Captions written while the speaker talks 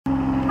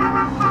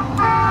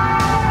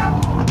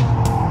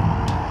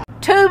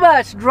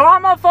much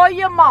drama for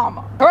your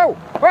mama. Whoa,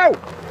 whoa!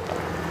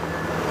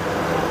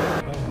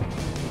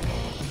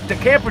 The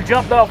camper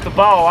jumped off the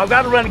ball. I've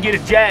got to run and get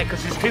a jack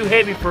because it's too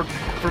heavy for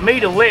me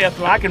to lift.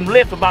 And I can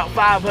lift about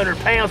 500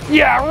 pounds.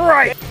 Yeah,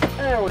 right!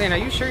 Oh, man, are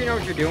you sure you know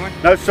what you're doing?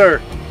 No,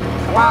 sir.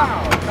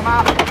 Wow, come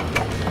on.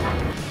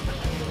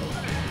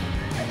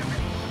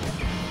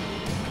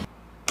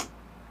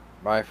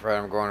 Bye, Fred.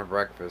 I'm going to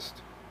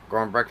breakfast.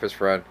 Going to breakfast,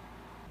 Fred.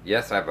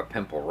 Yes, I have a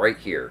pimple right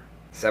here.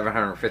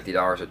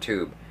 $750 a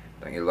tube.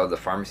 Don't you love the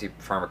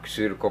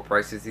pharmaceutical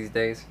prices these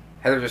days?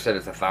 Heather just said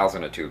it's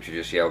 $1,000 a tube. She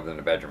just yelled in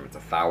the bedroom. It's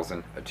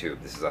 $1,000 a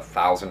tube. This is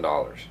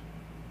 $1,000.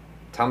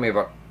 Tell me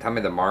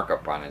the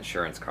markup on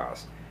insurance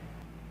costs.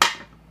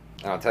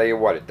 And I'll tell you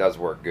what, it does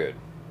work good.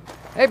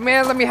 Hey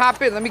man, let me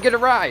hop in. Let me get a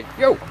ride.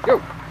 Yo,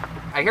 yo.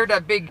 I hear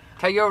that big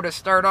Toyota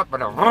start up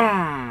and a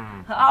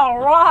vroom. All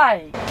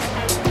right.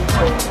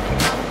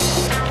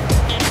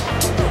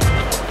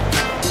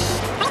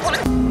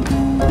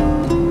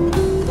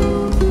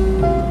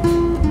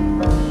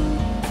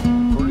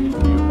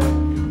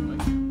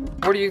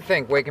 What do you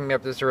think, waking me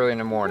up this early in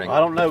the morning? I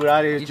don't know,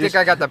 but You think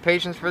I got the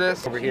patience for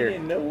this? Over here.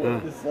 didn't know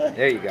what to say.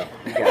 There you go.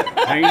 You got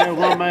it. How you know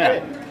where I'm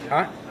at?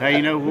 Huh? How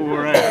you know where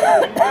we're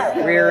at?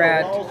 We're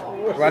at...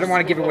 Well, I don't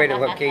want to give away the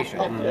location.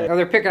 No,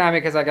 they're picking on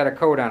me because I got a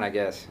coat on, I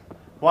guess.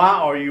 Why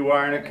are you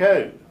wearing a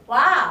coat?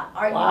 Why?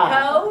 Are you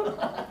cold?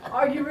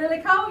 Are you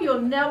really cold?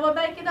 You'll never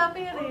make it up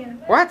here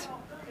then. What?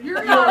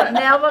 You'll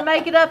never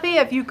make it up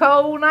here if you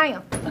cold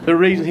now. The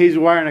reason he's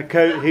wearing a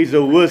coat, he's a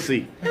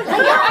wussy.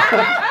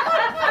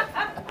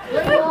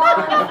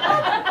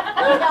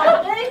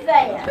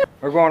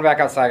 We're going back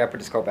outside. I gotta put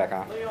this coat back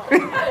on.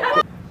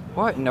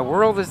 What in the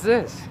world is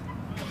this?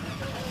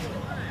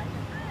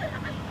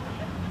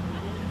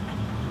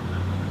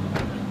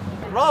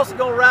 Ross is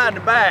gonna ride in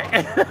the back.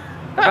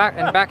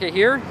 In the back of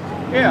here?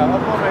 Yeah,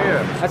 up over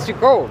here. That's too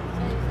cold.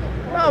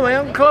 No,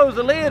 man, close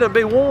the lid, it'll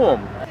be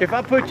warm. If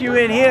I put you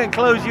in here and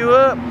close you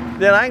up,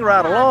 then I can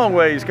ride a long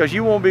ways because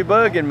you won't be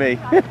bugging me.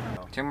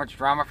 Too much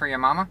drama for your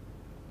mama?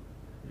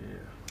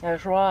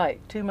 That's right.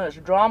 Too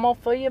much drama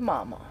for your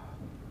mama.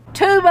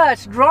 Too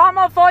much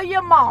drama for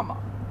your mama.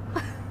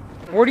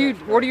 What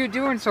are you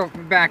doing so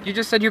back? You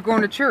just said you're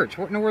going to church.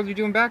 What in the world are you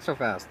doing back so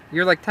fast?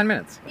 You're like 10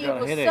 minutes. It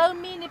was so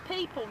many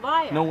people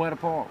there. Nowhere to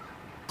park.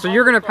 So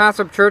you're gonna pass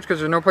up church because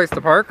there's no place to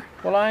park?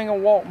 Well, I ain't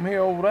gonna walk from here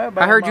over there.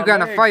 I heard you got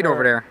in a fight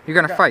over there. You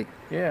got in a fight.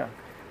 Yeah.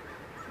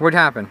 What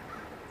happened?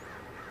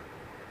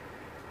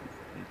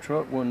 The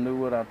truck wouldn't do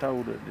what I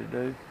told it to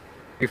do.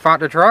 You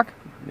fought the truck?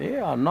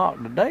 Yeah, I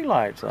knocked the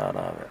daylights out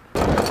of it.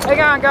 Hang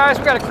on, guys.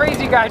 We got a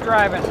crazy guy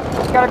driving.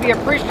 You gotta be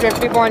appreciative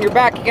of people on your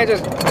back. You can't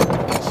just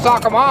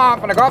sock them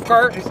off in a golf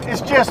cart.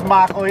 It's just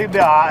Michael. He'll be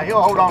all right.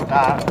 He'll hold on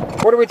tight.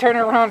 What are we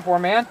turning around for,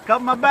 man?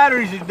 Cause my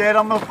batteries is dead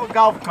on my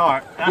golf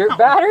cart. Your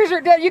batteries are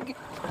dead.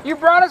 You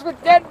brought us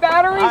with dead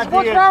batteries? I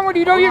What's did. wrong with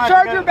you? Don't you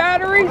charge your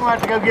batteries? I'm gonna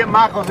have to go get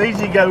Michael's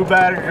Easy Go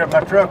batteries or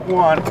my truck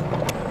one.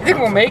 You think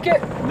we'll make it?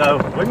 No.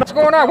 What's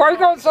going on? Why are you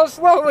going so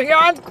slow,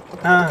 Leon?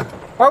 Why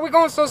are we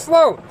going so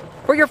slow?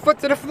 Put your foot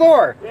to the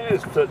floor. It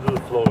is foot to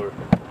the floor.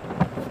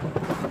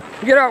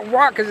 Get out and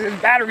walk because his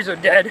batteries are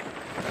dead.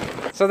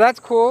 So that's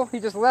cool.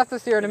 He just left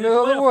us here in the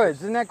middle of the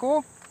woods. Isn't that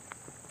cool?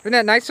 Isn't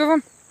that nice of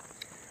him?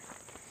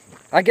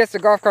 I guess the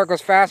golf cart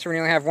goes faster when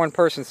you only have one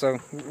person, so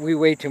we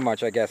weigh too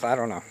much, I guess. I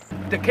don't know.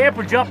 The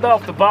camper jumped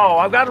off the ball.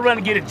 I've got to run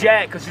and get a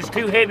jack because it's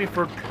too heavy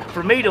for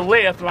me to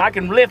lift. And I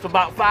can lift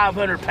about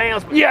 500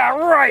 pounds. Yeah,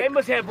 right. They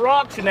must have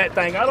rocks in that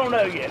thing. I don't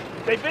know yet.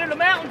 They've been in the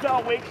mountains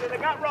all week, so they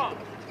got rocks.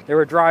 They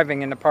were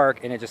driving in the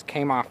park, and it just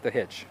came off the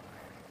hitch.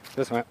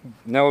 This went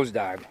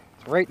nosedived.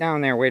 It's right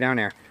down there, way down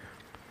there.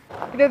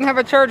 He doesn't have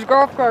a charged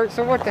golf cart,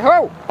 so what the...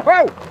 Whoa!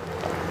 Whoa!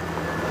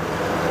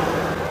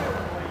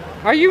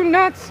 Are you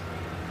nuts?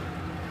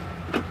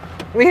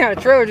 Leon, a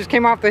trailer just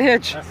came off the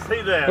hitch. I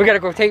see that. We gotta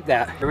go tape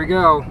that. Here we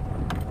go.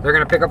 They're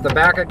gonna pick up the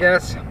back, I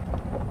guess.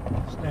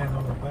 Stand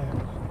on the back.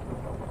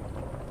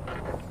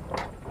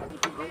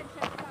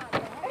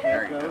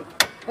 There you go.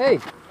 Hey.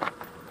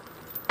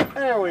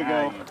 There we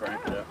go.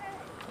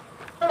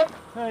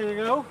 There you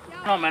go.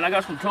 Oh man, I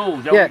got some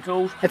tools. Y'all Yeah, want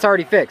tools? it's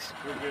already fixed.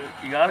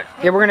 You got it?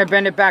 Yeah, we're gonna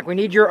bend it back. We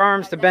need your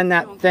arms to bend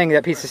that thing,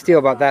 that piece of steel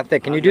about that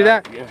thick. Can you do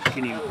that? Yeah.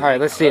 Can you? All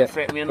right, let's see it.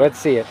 Fit me in Let's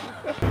see it.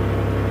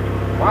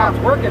 Wow,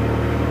 it's working.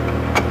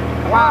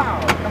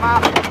 Wow, come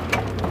on.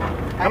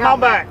 Come on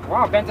back.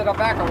 Wow, bent it up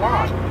back a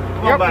lot.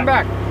 Come Yep, on come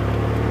back.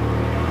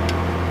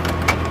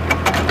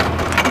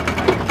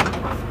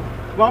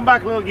 Come on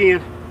back a little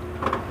again.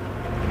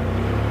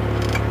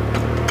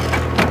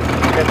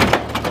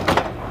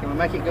 Can we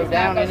make it go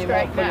down any more?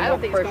 I don't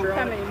think it's going to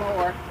come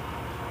anymore.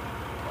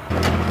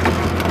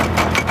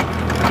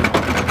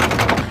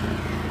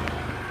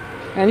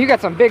 And you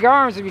got some big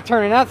arms if you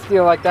turning that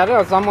steel like that.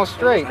 It's almost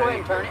straight. Turn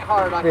it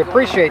hard like We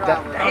appreciate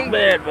that. Not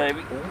bad,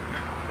 baby.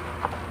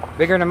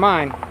 Bigger than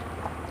mine.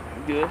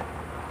 Good.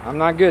 I'm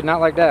not good,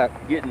 not like that.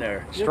 Getting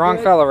there. Strong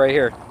fella right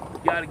here. You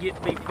gotta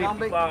get me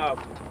 55.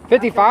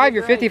 55?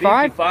 You're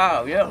 55?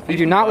 55, yeah. You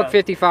do not look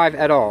 55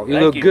 at all. You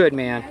Thank look you. good,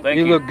 man. Thank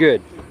you you. look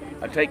good.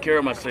 I take care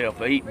of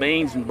myself. I eat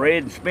beans and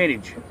bread and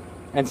spinach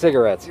And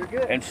cigarettes.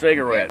 and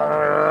cigarettes.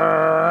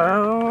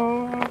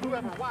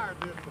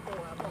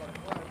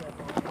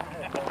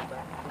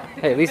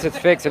 Hey, at least it's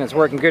fixed and it's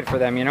working good for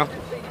them, you know?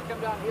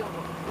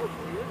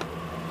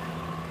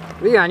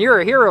 Leon, you're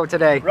a hero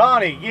today.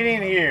 Ronnie, get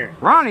in here.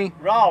 Ronnie?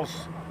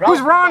 Ross. Who's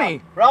the Ronnie?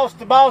 boss. Ross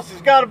the boss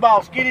has got a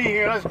boss. Get in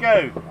here. Let's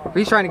go.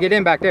 He's trying to get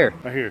in back there.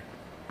 Right here.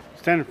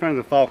 Stand in front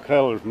of the fall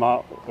colors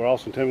mop.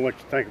 Ross, and tell me what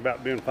you think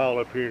about doing fall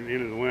up here at the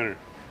end of the winter.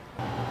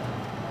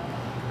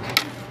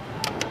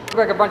 Look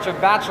like a bunch of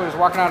bachelors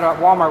walking out of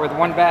Walmart with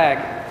one bag.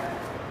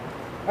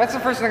 That's the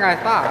first thing I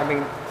thought. I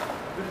mean,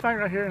 This thing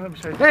right here, let me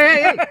see.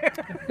 hey!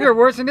 You're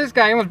worse than this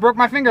guy. I almost broke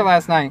my finger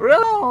last night.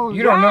 Really?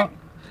 You don't know.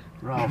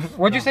 Ross.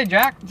 What'd you say,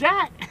 Jack?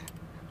 Jack.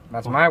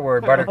 That's my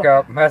word,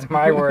 Buttercup. That's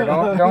my word.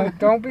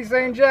 Don't be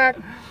saying Jack.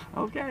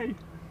 Okay.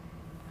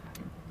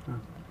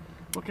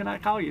 What can I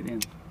call you then?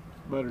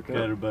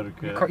 Buttercup.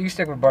 Buttercup. You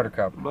stick with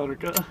Buttercup.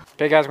 Buttercup.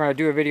 Okay, guys, we're gonna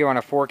do a video on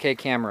a 4K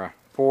camera.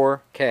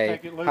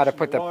 4K. How to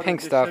put the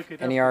pink stuff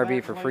in the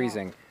RV for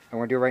freezing. And we're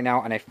gonna do it right now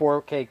on a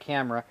 4K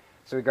camera.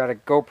 So we got a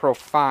GoPro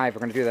 5. We're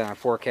gonna do that on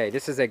 4K.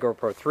 This is a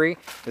GoPro 3.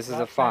 This is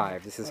a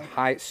 5. This is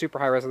super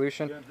high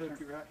resolution.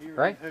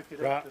 Right?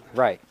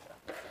 Right.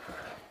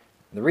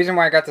 The reason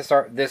why I got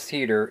this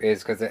heater is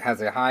because it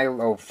has a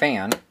high-low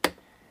fan,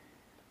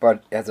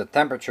 but it has a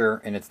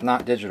temperature and it's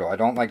not digital. I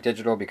don't like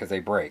digital because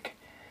they break.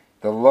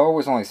 The low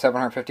is only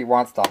 750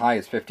 watts. The high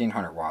is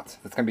 1500 watts.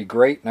 It's gonna be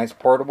great. Nice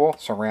portable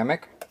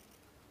ceramic.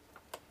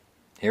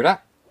 Hear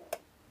that?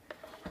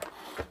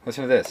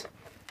 Listen to this.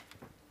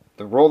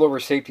 The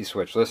rollover safety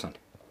switch, listen.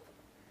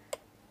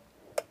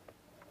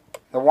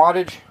 The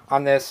wattage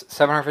on this,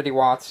 750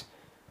 watts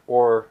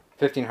or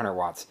 1500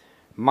 watts.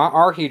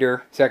 Our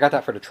heater, see I got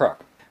that for the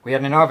truck. We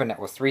had an oven that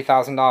was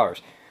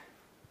 $3,000.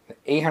 The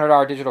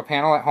 $800 digital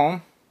panel at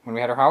home, when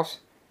we had our house,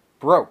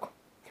 broke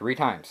 3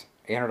 times.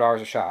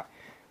 $800 a shot.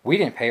 We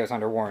didn't pay, it was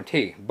under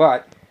warranty,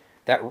 but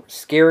that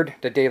scared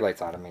the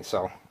daylights out of me.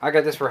 So I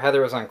got this for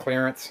Heather, it was on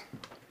clearance.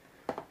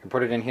 You can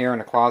put it in here in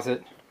the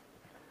closet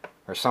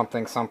or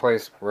something,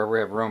 someplace where we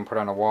have room, put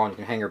it on a wall and you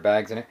can hang your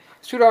bags in it.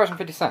 It's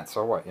 $2.50,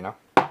 so what, you know?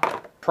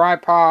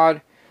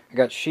 Tripod, I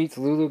got sheets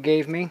Lulu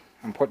gave me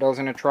and put those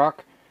in the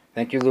truck.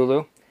 Thank you,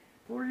 Lulu.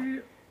 For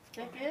you.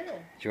 They're good.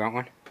 Do you want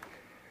one?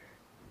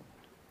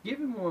 Give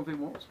him one if he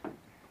wants.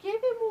 Give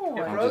him one.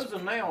 They're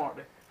frozen now, aren't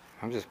they?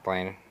 I'm just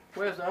playing.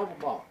 Where's the other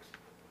box?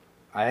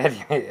 I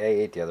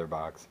ate the other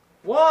box.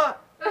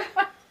 What?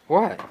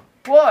 What?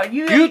 What?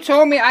 You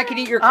told me I could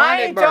eat your I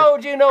Klondike ain't bar.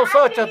 told you no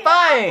such a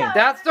thing.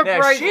 That's the Now,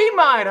 price. she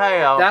might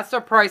have. That's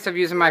the price of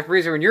using my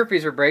freezer. When your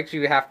freezer breaks,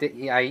 you have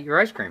to I eat your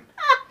ice cream.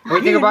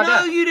 What do you think about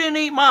know that? You didn't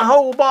eat my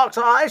whole box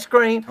of ice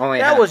cream. Only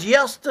that half. was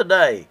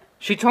yesterday.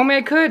 She told me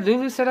I could.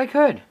 Lulu said I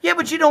could. Yeah,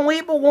 but you don't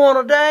eat but one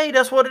a day.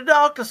 That's what the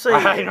doctor said.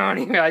 I don't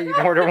even. I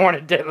order one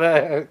a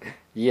day.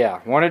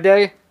 Yeah, one a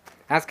day.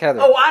 Ask Heather.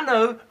 Oh,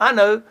 I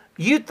know.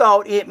 You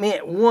thought it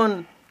meant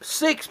 1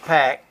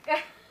 6-pack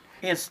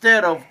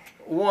instead of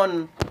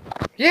one.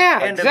 Yeah,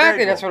 individual.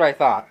 exactly. That's what I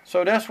thought.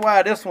 So that's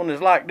why this one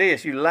is like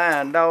this. You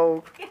lying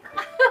dog.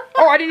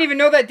 Oh, I didn't even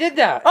know that did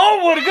that.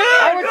 Oh, what a good.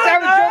 I was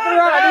joking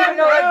around. I didn't even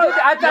know that did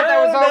that. I thought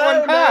that was all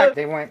one pack.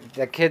 They went.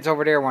 The kids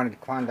over there wanted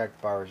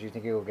Klondike bars. You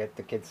think you'll get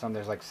the kids some?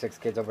 There's like 6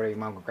 kids over there. Your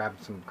mom will grab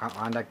some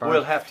Klondike bars.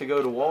 We'll have to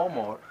go to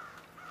Walmart.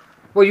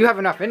 Well, you have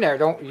enough in there.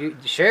 Don't you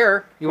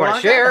share? You want to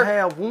I share? gotta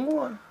have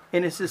one,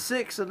 and it's the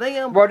 6 of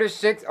them. Well, there's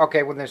 6.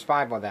 Okay, well, there's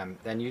 5 of them.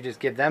 Then you just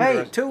give them. Hey,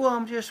 the 2 of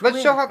them just Let's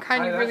win. show how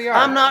kind you really are.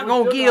 I'm not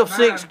gonna give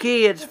 6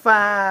 kids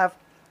 5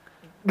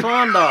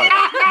 Klondike.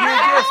 You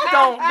just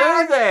don't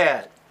do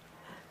that.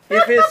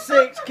 If it's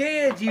 6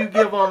 kids, you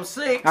give them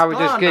 6. I was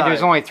just kidding. There's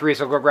Klondike. only 3,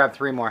 so go grab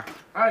 3 more.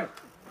 Hey,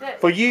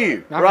 For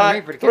you, Not for right?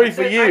 me, for the 3 kids.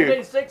 for I you.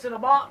 need 6 in a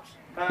box.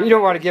 You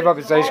don't want to give up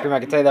his ice cream. I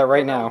can tell you that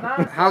right now.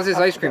 How's his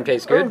ice cream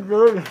taste?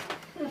 Good.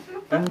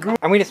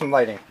 And we need some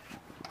lighting.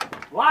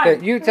 Why?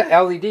 Okay, you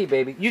LED,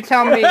 baby. You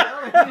tell me.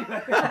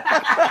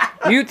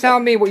 You tell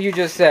me what you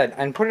just said,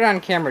 and put it on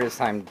camera this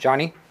time,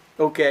 Johnny.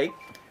 Okay,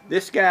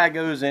 this guy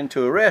goes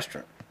into a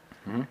restaurant,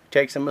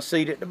 takes him a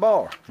seat at the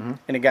bar, and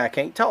the guy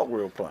can't talk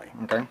real plain.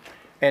 Okay.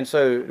 And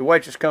so the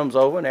waitress comes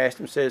over and asks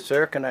him, says,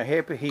 "Sir, can I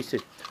help you?" He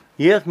says,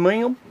 "Yes,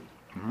 ma'am.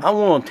 I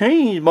want a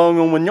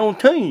cheeseburger with no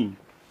cheese."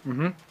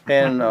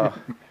 And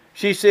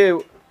she said,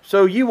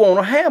 "So you want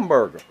a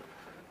hamburger?"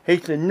 He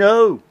said,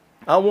 "No,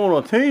 I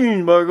want a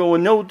cheeseburger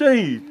with no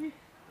cheese."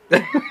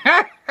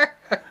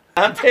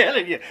 I'm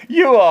telling you,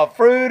 you are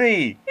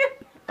fruity.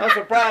 I'm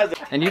surprised.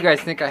 And you guys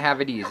think I have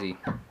it easy.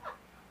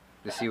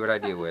 To see what I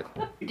deal with.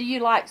 Do you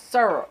like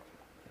syrup?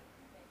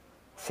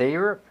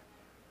 Syrup?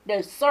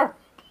 No, syrup.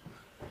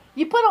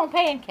 You put on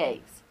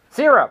pancakes.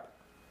 Syrup.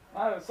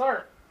 Oh,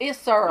 sir. It's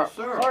syrup.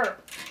 Sir.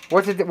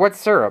 What's it? What's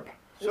syrup?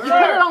 You put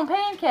it on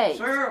pancakes.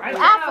 Syrup.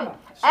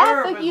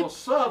 After you,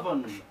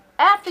 southern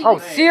after you, Oh,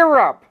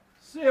 syrup.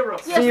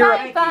 syrup. yeah, syrup.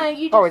 same thing.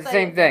 You just Oh, it's the say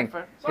same it thing.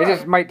 different. It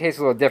just might taste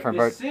a little different,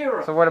 but. It's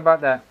syrup. So what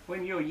about that?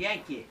 When you're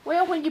Yankee.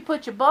 Well, when you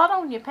put your butter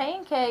on your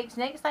pancakes,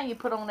 next thing you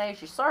put on there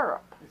is your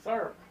syrup.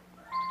 Syrup.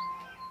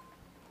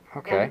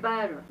 Okay. And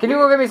butter. Can you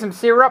go get me some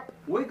syrup?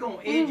 We're gonna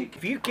educate.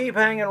 If you keep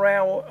hanging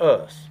around with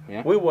us,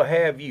 Yeah. we will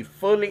have you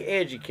fully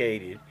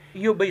educated.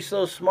 You'll be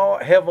so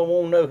smart, heaven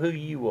won't know who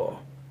you are.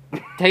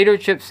 Potato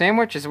chip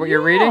sandwich is what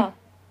you're reading?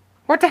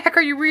 What the heck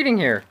are you reading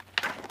here?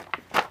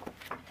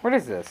 What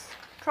is this?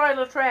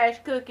 Trailer trash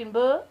cooking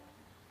book.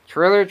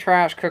 Trailer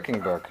trash cooking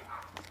book.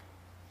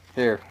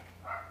 Here.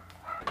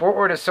 What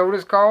were the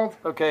sodas called?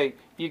 Okay,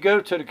 you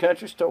go to the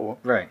country store,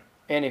 Right.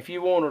 and if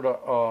you wanted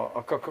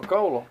a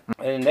Coca-Cola,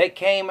 and they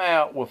came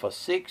out with a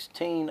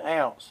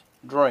 16-ounce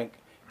drink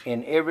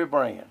in every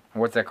brand.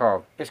 What's that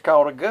called? It's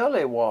called a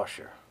gully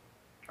washer.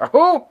 A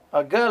who?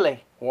 A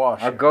gully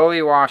washer. A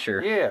gully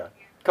washer. Yeah.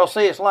 Because,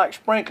 see, it's like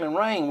sprinkling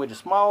rain with the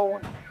small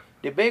one.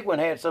 The big one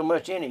had so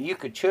much in it, you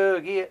could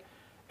chug it,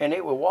 and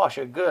it would wash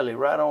a gully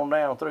right on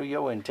down through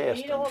your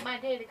intestines. You know what my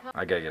daddy called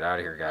I gotta get out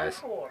of here,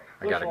 guys. I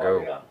Which gotta one go.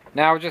 we got?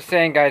 Now, I was just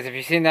saying, guys, if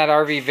you've seen that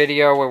RV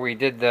video where we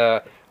did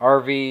the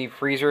RV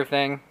freezer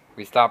thing,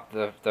 we stopped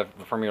the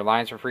from your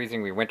lines from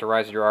freezing, we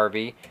winterized your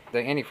RV. The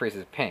antifreeze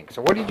is pink.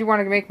 So what did you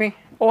want to make me?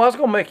 Oh, I was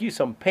going to make you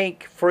some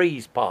pink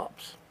freeze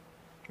pops.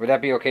 Would that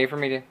be okay for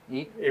me to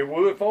eat? It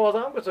would, as far as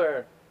I'm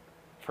concerned.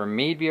 For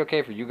me, it'd be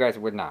okay. For you guys,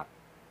 it would not.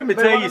 Let me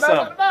tell you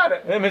something.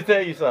 Let me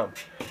tell you something.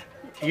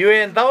 You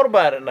hadn't thought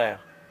about it now.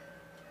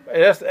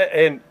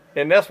 And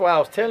that's why I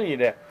was telling you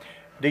that.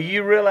 Do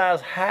you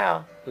realize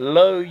how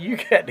low you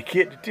got to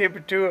get the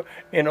temperature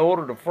in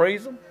order to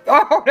freeze them?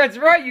 Oh, that's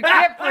right. You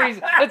can't freeze.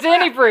 It's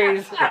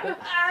antifreeze.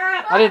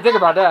 I didn't think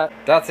about that.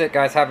 That's it,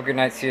 guys. Have a good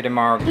night. See you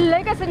tomorrow.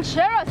 Like us and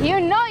share us. You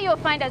know you'll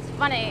find us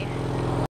funny.